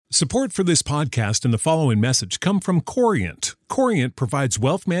Support for this podcast and the following message come from Corient. Corient provides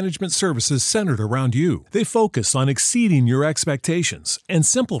wealth management services centered around you. They focus on exceeding your expectations and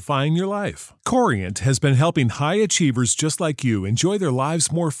simplifying your life. Corient has been helping high achievers just like you enjoy their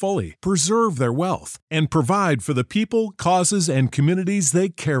lives more fully, preserve their wealth, and provide for the people, causes, and communities they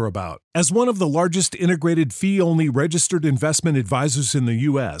care about. As one of the largest integrated fee-only registered investment advisors in the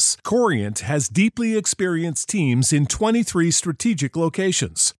U.S., Corient has deeply experienced teams in 23 strategic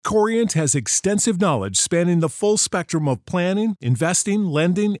locations. Corient has extensive knowledge spanning the full spectrum of planning, investing,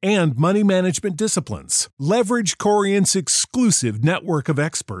 lending, and money management disciplines. Leverage Corient's exclusive network of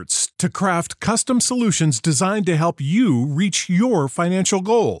experts to craft custom solutions designed to help you reach your financial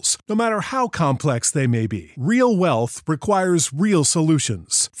goals, no matter how complex they may be. Real wealth requires real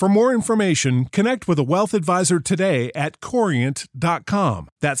solutions. For more information, connect with a wealth advisor today at Corient.com.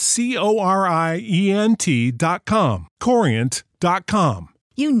 That's Corient.com. Corient.com.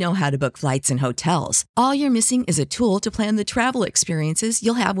 You know how to book flights and hotels. All you're missing is a tool to plan the travel experiences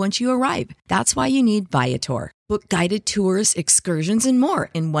you'll have once you arrive. That's why you need Viator. Book guided tours, excursions, and more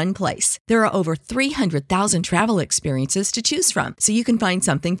in one place. There are over 300,000 travel experiences to choose from, so you can find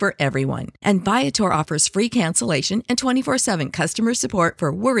something for everyone. And Viator offers free cancellation and 24/7 customer support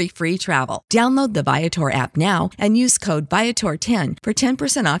for worry-free travel. Download the Viator app now and use code Viator10 for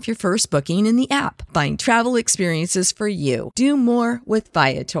 10% off your first booking in the app. Find travel experiences for you. Do more with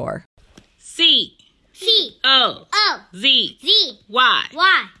Viator. C O Z Y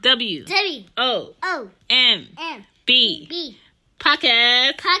W O M B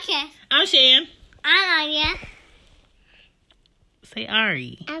Podcast. I'm Shan. I'm Aria. Say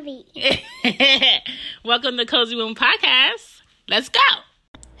Ari. Abby. Welcome to Cozy Womb Podcast. Let's go.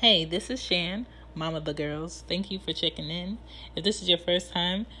 Hey, this is Shan, mom of the girls. Thank you for checking in. If this is your first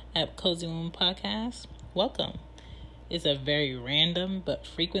time at Cozy Womb Podcast, welcome. It's a very random but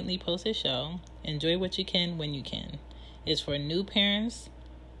frequently posted show. Enjoy what you can when you can. It's for new parents.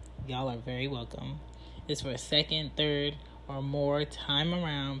 Y'all are very welcome. It's for second, third, or more time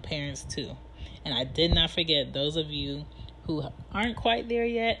around parents too. And I did not forget those of you who aren't quite there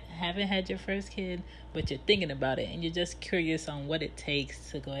yet, haven't had your first kid, but you're thinking about it and you're just curious on what it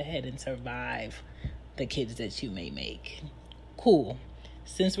takes to go ahead and survive the kids that you may make. Cool.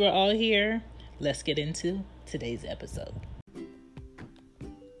 Since we're all here, let's get into today's episode.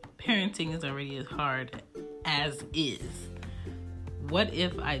 Parenting is already as hard as is. What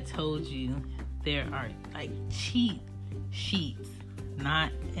if I told you there are like cheat sheets,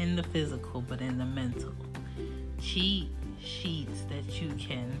 not in the physical, but in the mental. Cheat sheets that you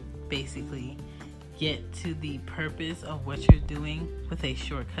can basically get to the purpose of what you're doing with a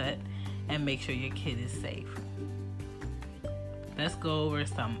shortcut and make sure your kid is safe. Let's go over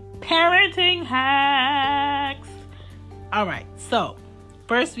some parenting hacks. All right, so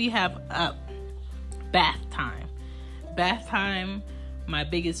first we have bath time. Bath time, my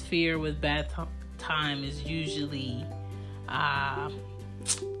biggest fear with bath time is usually, are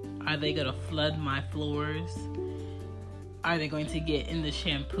they going to flood my floors? Are they going to get in the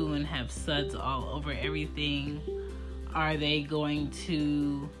shampoo and have suds all over everything? Are they going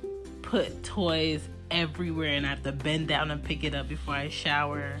to put toys everywhere and I have to bend down and pick it up before I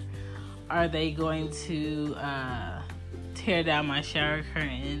shower? Are they going to tear down my shower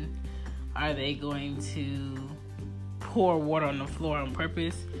curtain? Are they going to pour water on the floor on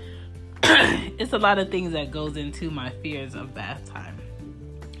purpose? It's a lot of things that goes into my fears of bath time.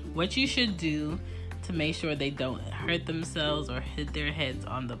 What you should do to make sure they don't hurt themselves or hit their heads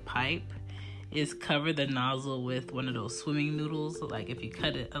on the pipe is cover the nozzle with one of those swimming noodles. Like if you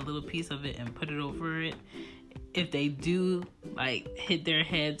cut a little piece of it and put it over it, if they do like hit their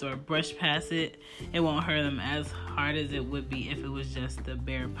heads or brush past it, it won't hurt them as hard as it would be if it was just the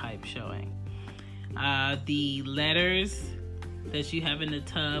bare pipe showing. The letters that you have in the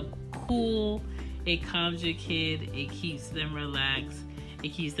tub, cool. It calms your kid. It keeps them relaxed. It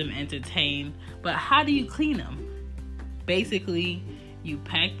keeps them entertained. But how do you clean them? Basically, you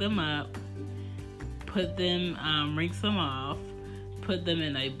pack them up, put them, rinse them off, put them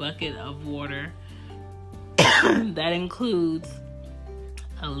in a bucket of water. That includes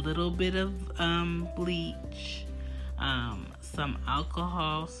a little bit of bleach, some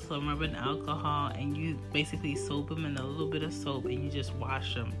alcohol, some rubbing alcohol, and you basically soap them in a little bit of soap and you just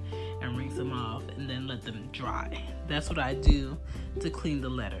wash them and rinse them off and then let them dry. That's what I do to clean the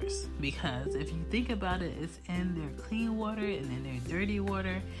letters, because if you think about it, it's in their clean water and then their dirty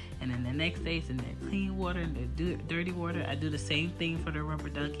water, and then the next day it's in their clean water and their dirty water. I do the same thing for the rubber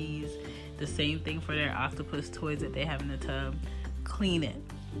duckies, the same thing for their octopus toys that they have in the tub. Clean it.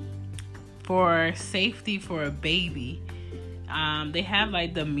 For safety for a baby, They have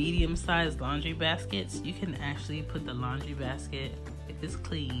like the medium-sized laundry baskets. You can actually put the laundry basket, if it's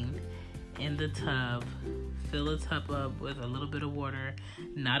clean, in the tub. Fill the tub up with a little bit of water.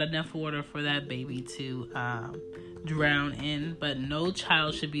 Not enough water for that baby to drown in, but no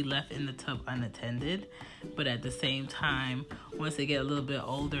child should be left in the tub unattended. But at the same time, once they get a little bit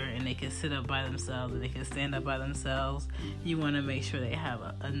older and they can sit up by themselves and they can stand up by themselves, you want to make sure they have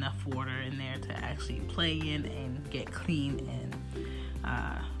enough water in there to actually play in and get clean in.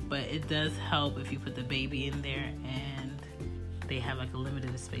 But it does help if you put the baby in there and they have like a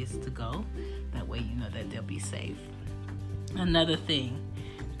limited space to go. That way you know that they'll be safe. Another thing,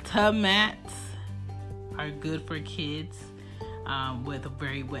 tub mats are good for kids with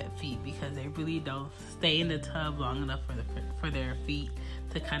very wet feet, because they really don't stay in the tub long enough for their feet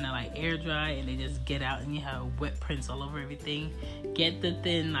to kind of like air dry, and they just get out and you have wet prints all over everything. Get the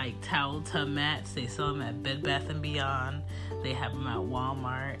thin like towel tub mats. They sell them at Bed Bath & Beyond. They have them at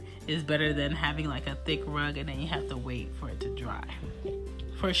Walmart. It's better than having like a thick rug and then you have to wait for it to dry.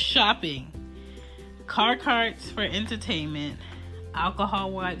 For shopping, car carts for entertainment,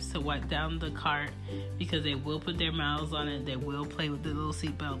 alcohol wipes to wipe down the cart, because they will put their mouths on it. They will play with the little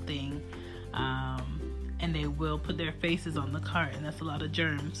seatbelt thing. And they will put their faces on the cart, and that's a lot of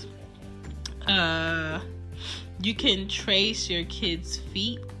germs. You can trace your kids'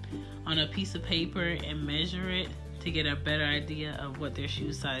 feet on a piece of paper and measure it to get a better idea of what their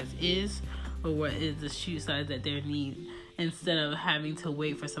shoe size is, or what is the shoe size that they need, instead of having to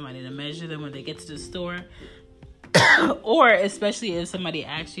wait for somebody to measure them when they get to the store. Or especially if somebody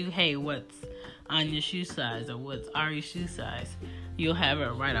asks you, hey, what's on your shoe size, or what's Ari's shoe size, you'll have it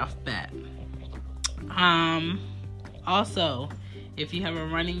right off bat. Also, if you have a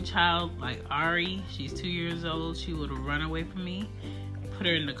running child like Ari, she's 2 years old, she would run away from me, put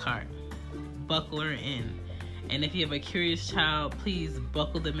her in the cart, buckle her in. And if you have a curious child, please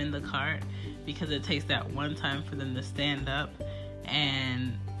buckle them in the cart, because it takes that one time for them to stand up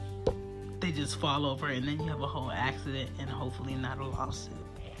and they just fall over, and then you have a whole accident and hopefully not a lawsuit.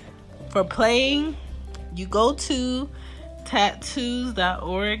 For playing, you go to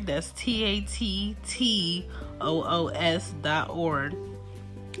tattoos.org. That's tattoos.org,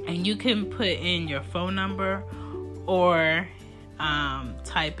 and you can put in your phone number, or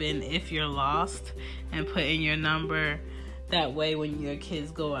type in if you're lost and put in your number. That way when your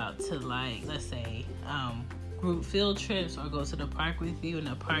kids go out to, like, let's say group field trips, or go to the park with you and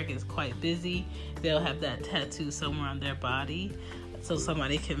the park is quite busy, they'll have that tattoo somewhere on their body, so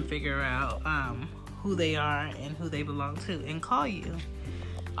somebody can figure out who they are and who they belong to and call you.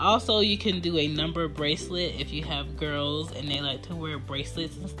 Also, you can do a number bracelet. If you have girls and they like to wear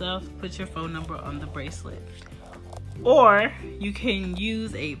bracelets and stuff, put your phone number on the bracelet. Or you can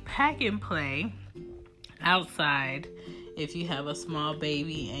use a pack and play outside if you have a small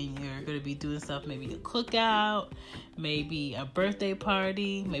baby and you're going to be doing stuff, maybe a cookout, maybe a birthday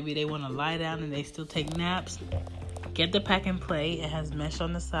party, maybe they want to lie down and they still take naps. Get the pack and play. It has mesh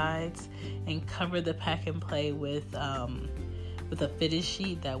on the sides, and cover the pack and play with a fitted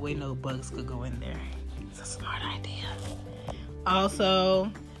sheet. That way no bugs could go in there. It's a smart idea. Also,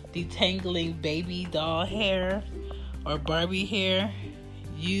 detangling baby doll hair or Barbie hair.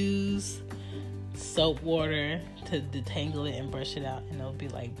 Use soap water to detangle it and brush it out, and it'll be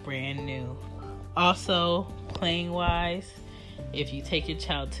like brand new. Also, playing wise, if you take your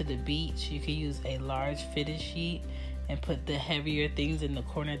child to the beach, you can use a large fitted sheet and put the heavier things in the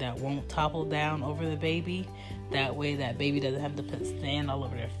corner that won't topple down over the baby. That way that baby doesn't have to put sand all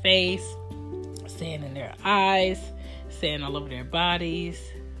over their face, sand in their eyes, sand all over their bodies,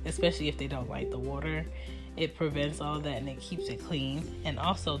 especially if they don't like the water. It prevents all of that and it keeps it clean. And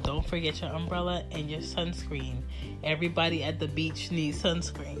also, don't forget your umbrella and your sunscreen. Everybody at the beach needs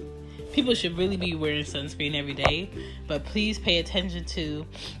sunscreen. People should really be wearing sunscreen every day, but please pay attention to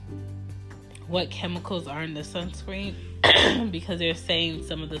what chemicals are in the sunscreen, because they're saying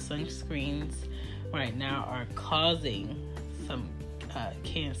some of the sunscreens right now are causing some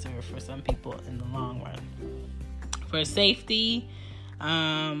cancer for some people in the long run. For safety,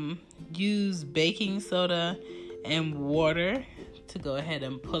 use baking soda and water to go ahead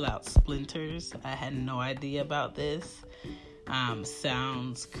and pull out splinters. I had no idea about this.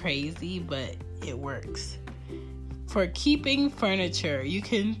 Sounds crazy, but it works. For keeping furniture, you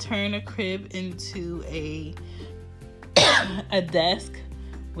can turn a crib into a desk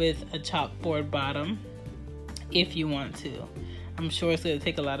with a chalkboard bottom if you want to. I'm sure it's going to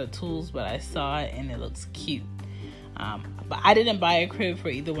take a lot of tools, but I saw it and it looks cute. But I didn't buy a crib for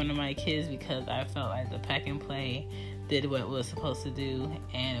either one of my kids because I felt like the pack and play did what it was supposed to do,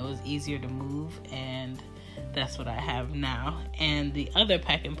 and it was easier to move, and that's what I have now. And the other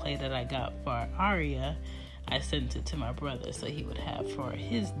pack and play that I got for Aria, I sent it to my brother so he would have for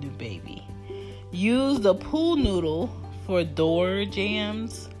his new baby. Use the pool noodle for door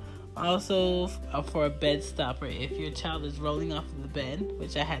jams. Also for a bed stopper. If your child is rolling off of the bed,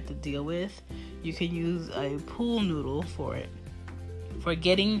 which I had to deal with, you can use a pool noodle for it. For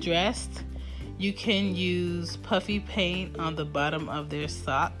getting dressed, you can use puffy paint on the bottom of their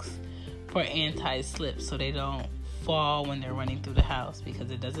socks for anti-slip so they don't fall when they're running through the house, because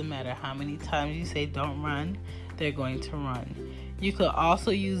it doesn't matter how many times you say don't run, they're going to run. You could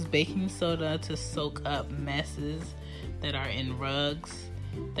also use baking soda to soak up messes that are in rugs,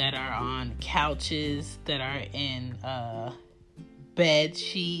 that are on couches, that are in bed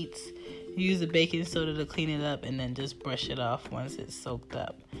sheets. Use the baking soda to clean it up and then just brush it off once it's soaked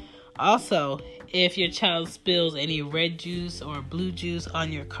up. Also, if your child spills any red juice or blue juice on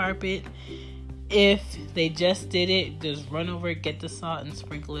your carpet, if they just did it, just run over, get the salt and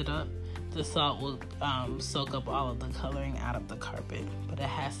sprinkle it up. The salt will soak up all of the coloring out of the carpet, but it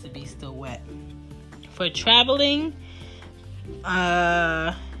has to be still wet. For traveling,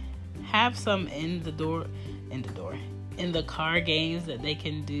 have some in the car games that they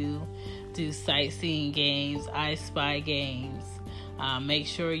can do sightseeing games, I Spy games. Make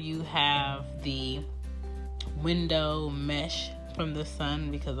sure you have the window mesh from the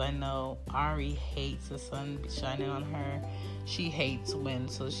sun, because I know Ari hates the sun shining on her. She hates wind,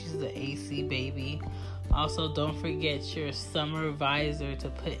 so she's the AC baby. Also, don't forget your summer visor to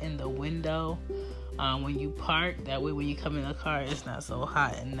put in the window when you park. That way when you come in the car, it's not so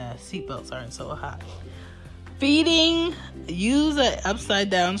hot and the seatbelts aren't so hot. Feeding, use an upside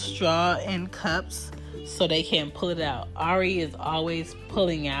down straw in cups so they can't pull it out. Ari is always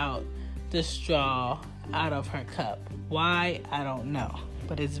pulling out the straw out of her cup. Why? I don't know.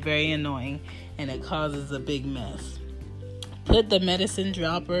 But it's very annoying and it causes a big mess. Put the medicine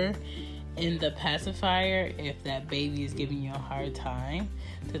dropper in the pacifier if that baby is giving you a hard time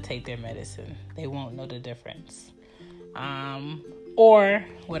to take their medicine. They won't know the difference. Or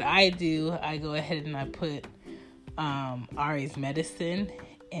what I do, I go ahead and I put Ari's medicine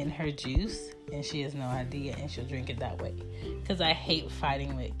in her juice, and she has no idea, and she'll drink it that way, because I hate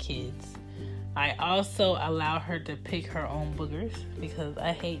fighting with kids. I also allow her to pick her own boogers, because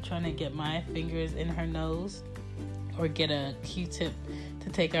I hate trying to get my fingers in her nose or get a Q-tip to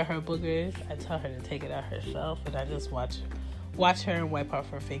take out her boogers. I tell her to take it out herself, and I just watch her and wipe off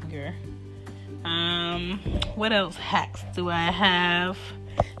her finger. What else hacks do I have?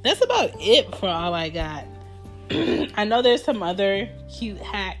 That's about it for all I got. I know there's some other cute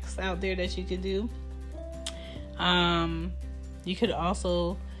hacks out there that you could do. You could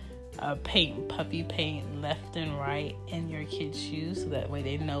also paint puppy paint left and right in your kids' shoes, so that way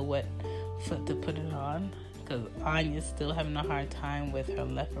they know what foot to put it on. Because Anya's still having a hard time with her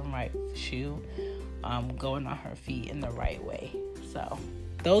left and right shoe going on her feet in the right way. So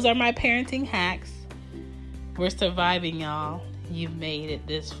those are my parenting hacks. We're surviving, y'all. You've made it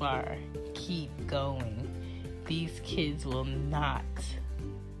this far. Keep going. These kids will not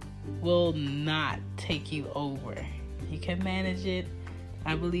take you over. You can manage it.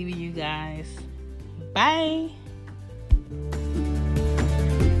 I believe in you guys. Bye.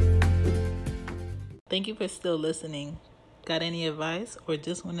 Thank you for still listening. Got any advice or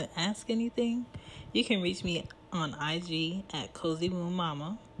just want to ask anything? You can reach me on IG at Cozy Womb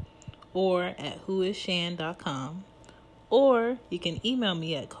Mama or at whoisshan.com, or you can email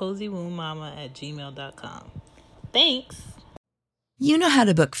me at cozywombbmama@gmail.com. Thanks. You know how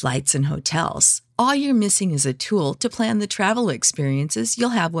to book flights and hotels. All you're missing is a tool to plan the travel experiences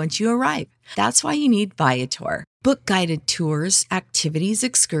you'll have once you arrive. That's why you need Viator. Book guided tours, activities,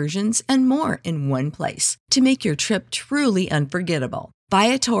 excursions, and more in one place to make your trip truly unforgettable.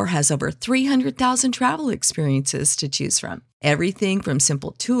 Viator has over 300,000 travel experiences to choose from. Everything from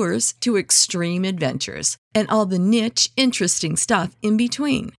simple tours to extreme adventures and all the niche, interesting stuff in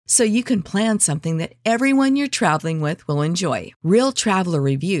between. So you can plan something that everyone you're traveling with will enjoy. Real traveler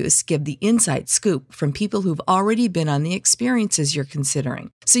reviews give the inside scoop from people who've already been on the experiences you're considering.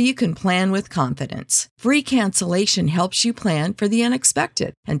 So you can plan with confidence. Free cancellation helps you plan for the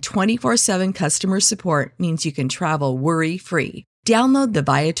unexpected. And 24/7 customer support means you can travel worry-free. Download the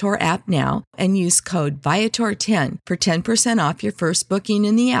Viator app now and use code Viator10 for 10% off your first booking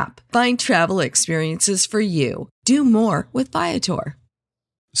in the app. Find travel experiences for you. Do more with Viator.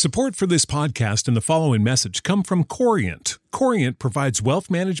 Support for this podcast and the following message come from Corient. Corient provides wealth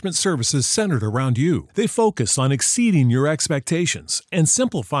management services centered around you. They focus on exceeding your expectations and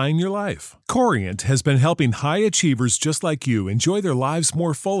simplifying your life. Corient has been helping high achievers just like you enjoy their lives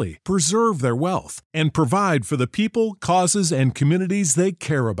more fully, preserve their wealth, and provide for the people, causes, and communities they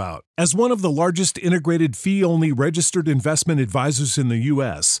care about. As one of the largest integrated fee-only registered investment advisors in the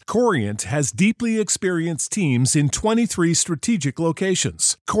U.S., Corient has deeply experienced teams in 23 strategic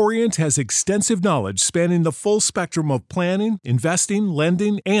locations. Corient has extensive knowledge spanning the full spectrum of planning, investing,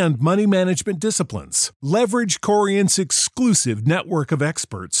 lending, and money management disciplines. Leverage Corient's exclusive network of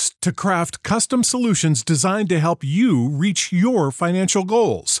experts to craft custom solutions designed to help you reach your financial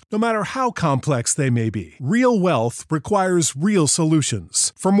goals, no matter how complex they may be. Real wealth requires real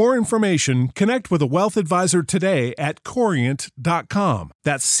solutions. For more information, connect with a wealth advisor today at Corient.com.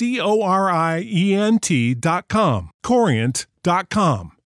 That's Corient.com. Corient.com.